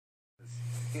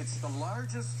It's the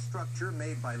largest structure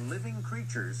made by living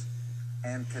creatures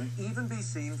and can even be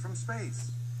seen from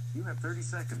space. You have 30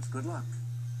 seconds. Good luck.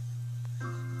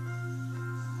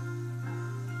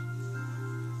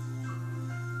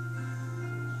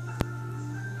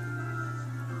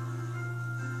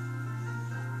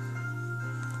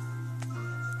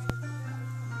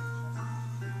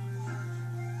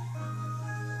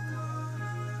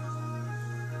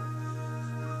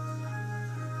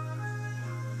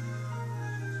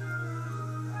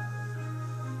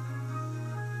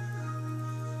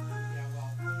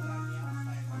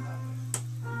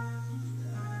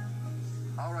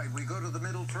 All right, we go to the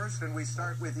middle first, and we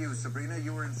start with you, Sabrina.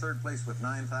 You were in third place with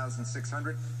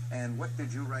 9,600. And what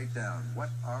did you write down? What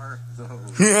are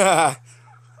those? Yeah.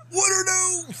 What are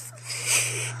those?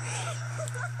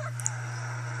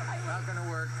 Not going to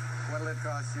work. What'll it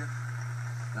cost you?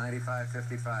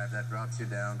 $95.55. That drops you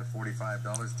down to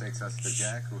 $45. Takes us to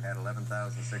Jack, who had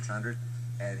 11,600.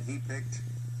 And he picked,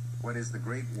 what is the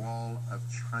Great Wall of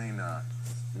China?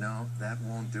 No, that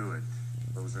won't do it.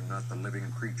 Those are not the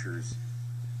living creatures.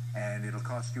 And it'll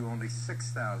cost you only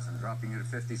 $6,000, dropping you to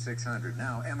 $5,600.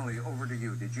 Now, Emily, over to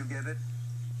you. Did you get it?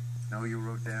 No, you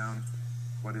wrote down,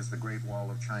 what is the Great Wall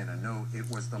of China? No,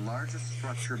 it was the largest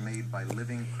structure made by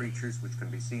living creatures which can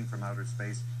be seen from outer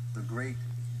space, the Great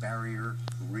Barrier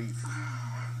Reef.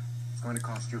 It's going to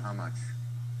cost you how much?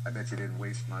 I bet you didn't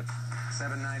waste much.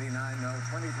 $7.99, no.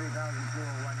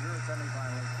 $23,201. You're a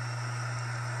semifinalist.